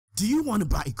Do you want to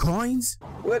buy coins?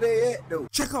 Where they at though?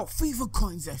 Check out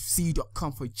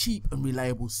FIFAcoinsFC.com for cheap and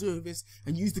reliable service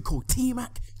and use the code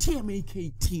TMAC,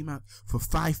 TMAK TMAC for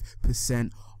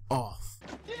 5% off.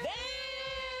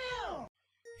 Damn!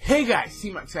 Hey guys,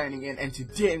 TMAC signing in, and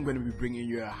today I'm going to be bringing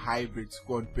you a hybrid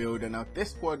squad builder. Now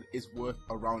this squad is worth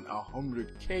around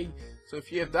 100k, so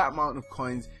if you have that amount of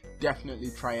coins, definitely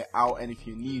try it out. And if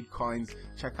you need coins,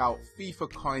 check out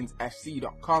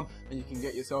FIFAcoinsFC.com and you can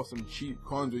get yourself some cheap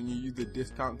coins when you use the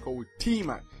discount code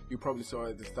TMAC. You probably saw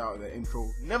it at the start of the intro.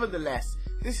 Nevertheless,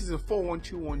 this is a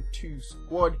 4-1-2-1-2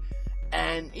 squad,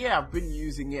 and yeah, I've been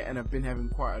using it and I've been having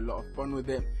quite a lot of fun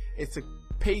with it. It's a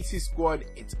pacey squad,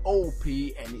 it's OP,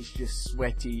 and it's just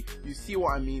sweaty. You see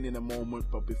what I mean in a moment,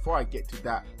 but before I get to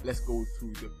that, let's go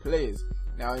through the players.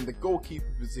 Now in the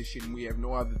goalkeeper position, we have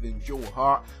no other than Joe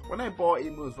Hart. When I bought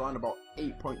him, it was around about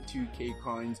 8.2k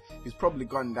coins. He's probably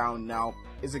gone down now.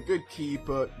 He's a good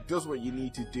keeper, does what you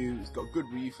need to do. He's got good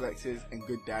reflexes and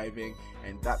good diving,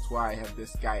 and that's why I have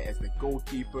this guy as the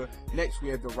goalkeeper. Next we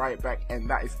have the right back, and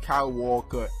that is Kyle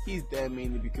Walker. He's there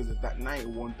mainly because of that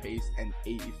 91 pace and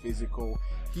 80 physical.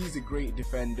 He's a great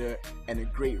defender and a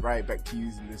great right back to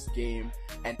use in this game,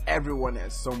 and everyone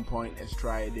at some point has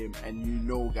tried him, and you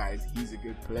know guys, he's a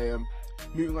good player.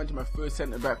 Moving on to my first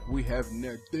centre back, we have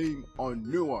Nadim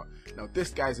Onua. Now this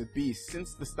guy's a beast.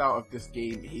 Since the start of this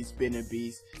game, he's been a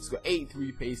beast. He's got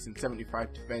 83 pace and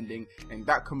 75 defending, and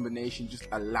that combination just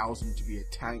allows him to be a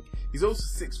tank. He's also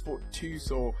 6'2",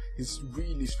 so he's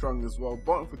really strong as well.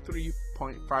 Bought him for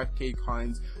 3.5k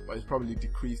coins, but it's probably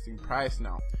decreased in price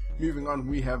now. Moving on,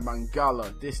 we have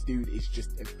Mangala. This dude is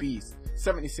just a beast.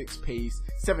 76 pace,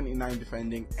 79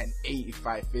 defending, and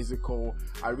 85 physical.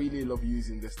 I really love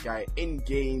using this guy in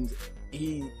games.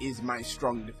 He is my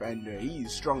strong defender. He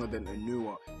is stronger than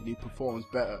Onua, and he performs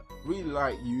better. Really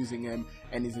like using him,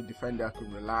 and he's a defender I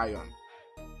can rely on.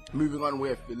 Moving on, we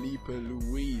have Felipe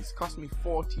Luis. Cost me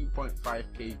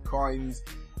 14.5k coins.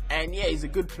 And yeah, he's a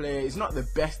good player. He's not the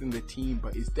best in the team,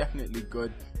 but he's definitely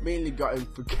good. Mainly got him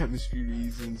for chemistry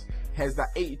reasons. Has that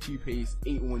 82 pace,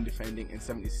 81 defending, and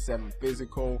 77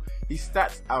 physical. His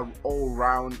stats are all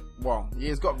round. Well, he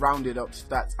has got rounded up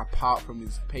stats apart from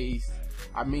his pace.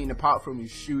 I mean, apart from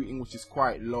his shooting, which is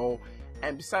quite low.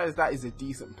 And besides that, he's a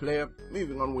decent player.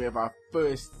 Moving on, we have our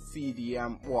first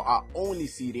CDM, well, our only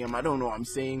CDM, I don't know what I'm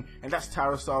saying, and that's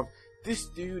Tarasov. This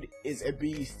dude is a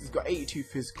beast. He's got 82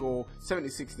 physical,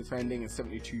 76 defending, and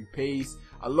 72 pace.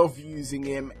 I love using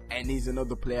him, and he's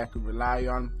another player I can rely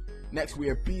on. Next we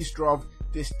have Bistrov.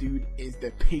 This dude is the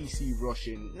pacey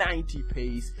Russian, 90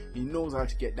 pace. He knows how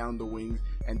to get down the wings,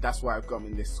 and that's why I've got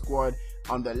him in this squad.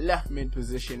 On the left mid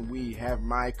position, we have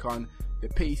Maicon, the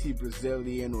pacey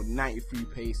Brazilian with 93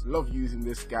 pace. Love using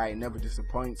this guy, never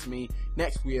disappoints me.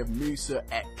 Next we have Musa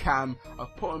at cam.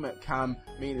 I've put him at cam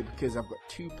mainly because I've got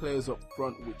two players up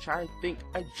front which I think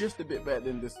are just a bit better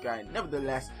than this guy.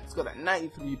 Nevertheless, he's got that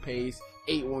 93 pace,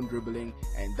 81 dribbling,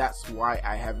 and that's why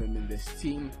I have him in this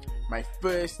team. My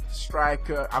first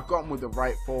striker, I've got him with the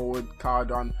right forward,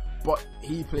 Cardon, but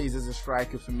he plays as a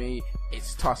striker for me.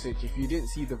 It's Tosic. If you didn't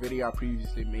see the video I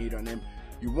previously made on him,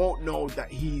 you won't know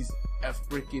that he's a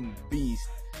freaking beast.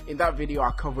 In that video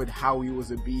I covered how he was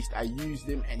a beast. I used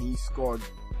him and he scored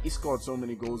so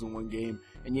many goals in one game,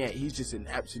 and yeah, he's just an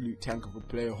absolute tank of a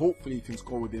player. Hopefully he can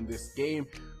score within this game.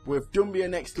 With Dumbia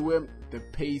next to him, the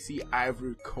pacey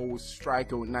Ivory Coast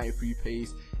striker with 93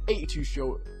 pace, 82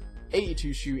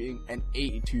 shooting, and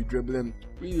 82 dribbling.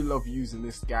 Really love using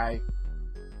this guy,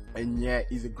 and yeah,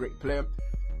 he's a great player.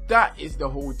 That is the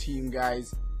whole team,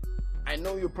 guys. I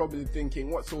know you're probably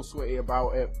thinking, what's so sweaty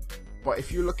about it? But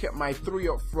if you look at my three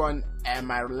up front and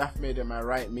my left mid and my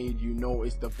right mid, you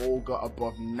notice they've all got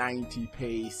above 90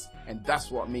 pace, and that's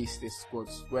what makes this squad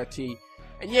sweaty.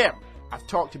 And yeah, I've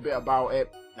talked a bit about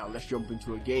it. Now let's jump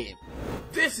into a game.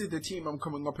 This is the team I'm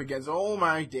coming up against. Oh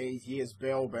my days, here's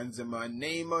Bale, Benzema,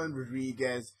 Neymar, and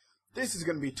Rodriguez. This is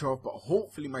going to be tough, but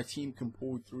hopefully my team can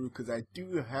pull through because I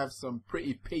do have some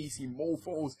pretty pacey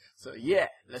mofos. So yeah,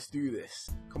 let's do this.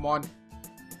 Come on.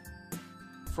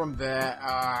 From there,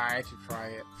 I had to try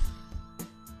it.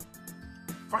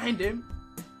 Find him.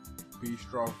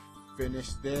 Bistrov,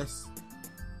 finish this.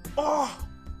 Oh,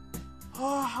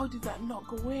 how did that not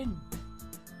go in?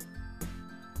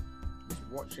 He's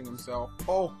watching himself.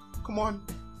 Oh, come on.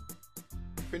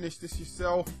 Finish this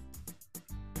yourself.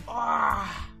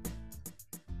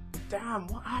 Damn,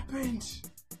 what happened?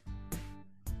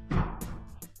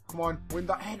 Come on, win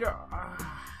that header.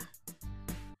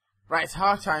 Right, it's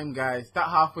half time, guys. That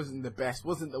half wasn't the best,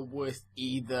 wasn't the worst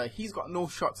either. He's got no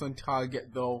shots on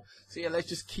target though. So yeah, let's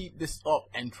just keep this up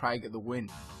and try to get the win.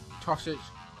 Tosic.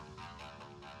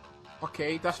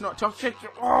 Okay, that's not Tosic.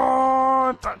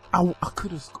 Oh, I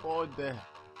could have scored there.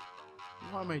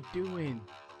 What am I doing?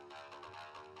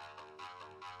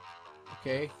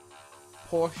 Okay,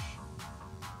 push,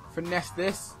 finesse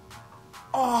this.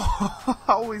 Oh,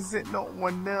 how is it not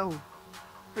 1-0?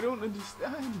 I don't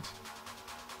understand.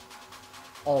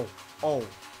 Oh,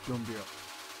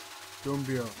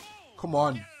 Drmic. Come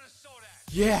on.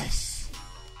 Yes!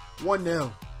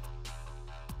 1-0.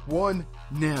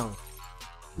 1-0.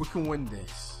 We can win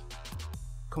this.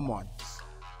 Come on.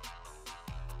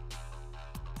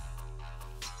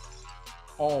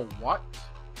 Oh, what?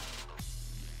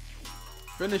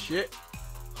 Finish it.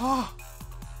 Ah,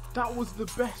 that was the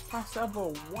best pass ever.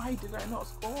 Why did I not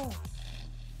score?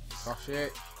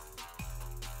 Tosic.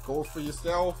 Go for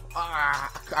yourself.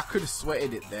 Ah, I could have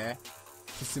sweated it there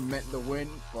to cement the win,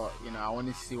 but you know, I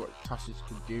wanted to see what Tosic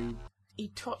could do. He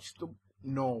touched the...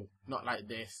 No, not like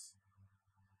this.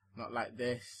 Not like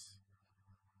this.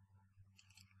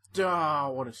 Duh,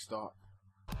 what a stop.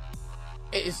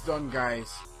 It is done,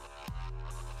 guys.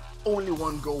 Only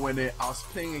one goal in it. I was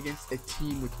playing against a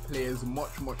team with players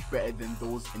much better than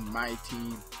those in my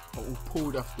team, but we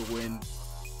pulled off the win.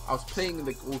 I was playing in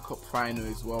the World Cup final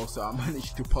as well, so I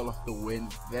managed to pull off the win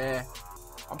there.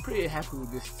 I'm pretty happy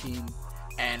with this team,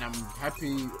 and I'm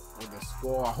happy with the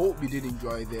score. I hope you did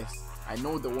enjoy this. I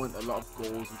know there weren't a lot of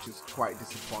goals, which is quite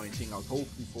disappointing. I was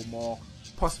hoping for more.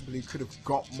 Possibly could have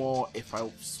got more if I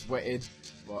sweated,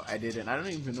 but I didn't. I don't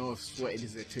even know if sweated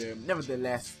is a term.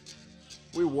 Nevertheless,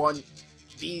 we won.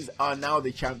 These are now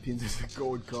the champions of the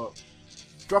Gold Cup.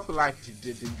 Drop a like if you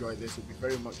did enjoy this. It would be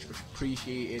very much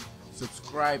appreciated.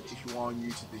 Subscribe if you are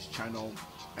new to this channel.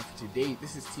 And for today,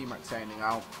 this is T-Mac signing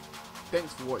out.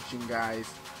 Thanks for watching,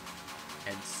 guys,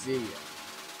 and see ya.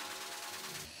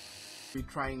 We're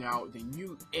trying out the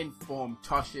new informed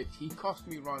Tosic. He cost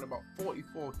me around about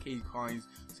 44k coins,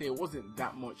 so it wasn't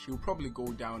that much. He'll probably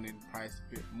go down in price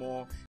a bit more.